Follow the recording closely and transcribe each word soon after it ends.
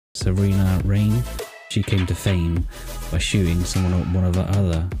Severina Raine. She came to fame by shooting one of our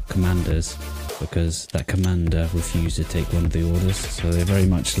other commanders because that commander refused to take one of the orders. So they're very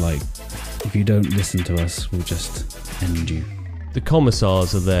much like, if you don't listen to us, we'll just end you. The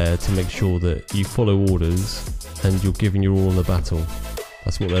commissars are there to make sure that you follow orders and you're giving your all in the battle.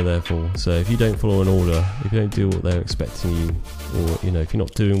 That's what they're there for. So if you don't follow an order, if you don't do what they're expecting you, or if you're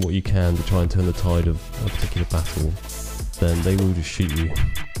not doing what you can to try and turn the tide of a particular battle, then they will just shoot you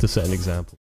to set an example.